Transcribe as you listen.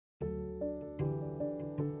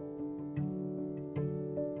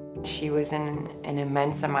She was in an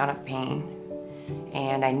immense amount of pain,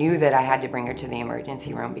 and I knew that I had to bring her to the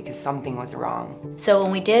emergency room because something was wrong. So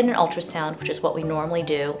when we did an ultrasound, which is what we normally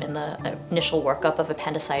do in the initial workup of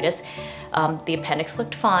appendicitis, the appendix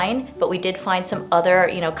looked fine, but we did find some other,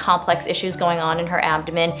 complex issues going on in her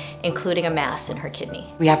abdomen, including a mass in her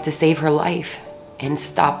kidney. We have to save her life and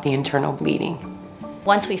stop the internal bleeding.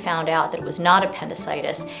 Once we found out that it was not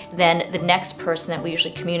appendicitis, then the next person that we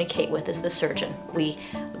usually communicate with is the surgeon. We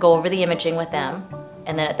go over the imaging with them,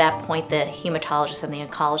 and then at that point the hematologist and the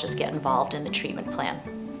oncologist get involved in the treatment plan.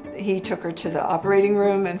 He took her to the operating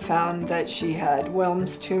room and found that she had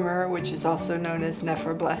Wilms tumor, which is also known as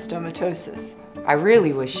nephroblastoma. I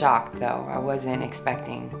really was shocked though. I wasn't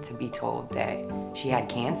expecting to be told that she had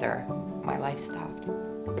cancer. My life stopped.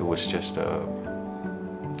 It was just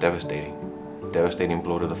devastating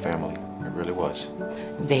blow to the family. It really was.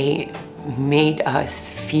 They made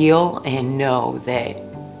us feel and know that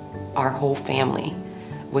our whole family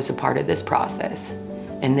was a part of this process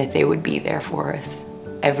and that they would be there for us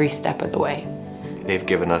every step of the way. They've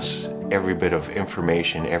given us every bit of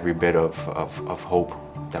information, every bit of hope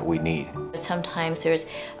that we need. Sometimes there's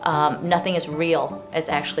nothing as real as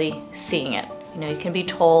actually seeing it. You can be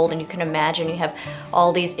told and you can imagine, you have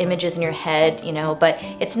all these images in your head, but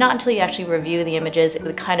it's not until you actually review the images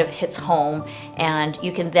it kind of hits home and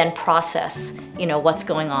you can then process, what's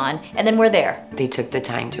going on, and then we're there. They took the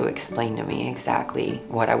time to explain to me exactly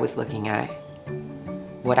what I was looking at,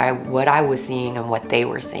 what I was seeing and what they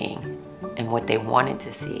were seeing and what they wanted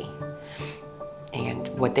to see and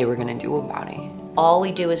what they were going to do about it. All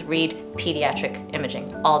we do is read pediatric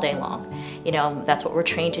imaging all day long. That's what we're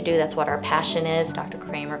trained to do. That's what our passion is. Dr.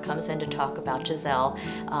 Kramer comes in to talk about Giselle.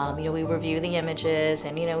 We review the images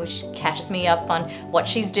and, she catches me up on what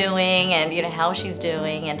she's doing and, how she's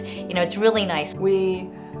doing. And, it's really nice. We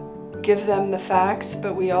give them the facts,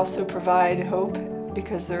 but we also provide hope,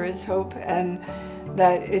 because there is hope, and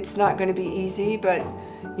that it's not going to be easy, but,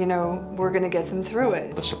 we're going to get them through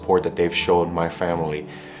it. The support that they've shown my family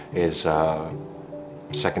is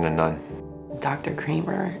second to none. Dr.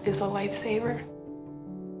 Kramer is a lifesaver.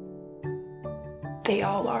 They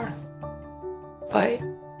all are. But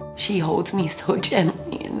she holds me so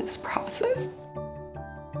gently in this process.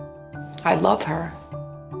 I love her.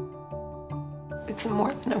 It's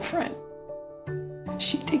more than a friend.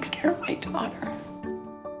 She takes care of my daughter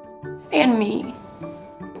and me.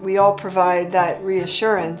 We all provide that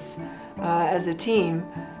reassurance as a team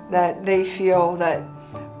that they feel that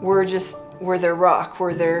we're their rock,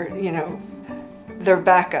 we're their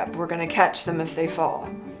backup. We're going to catch them if they fall.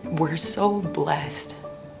 We're so blessed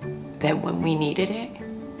that when we needed it,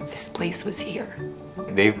 this place was here.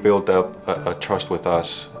 They've built up a trust with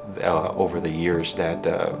us over the years that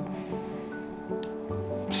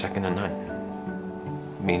second to none.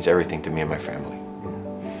 It means everything to me and my family.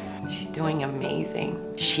 She's doing amazing.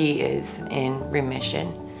 She is in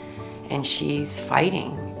remission and she's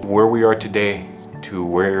fighting. Where we are today to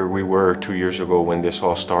where we were 2 years ago when this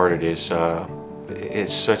all started is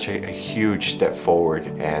it's such a huge step forward,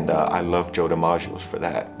 and I love Joe DiMaggio for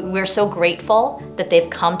that. We're so grateful that they've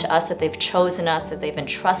come to us, that they've chosen us, that they've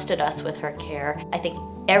entrusted us with her care. I think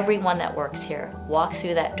everyone that works here walks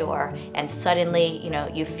through that door and suddenly,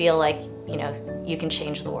 you feel like, you can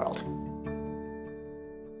change the world.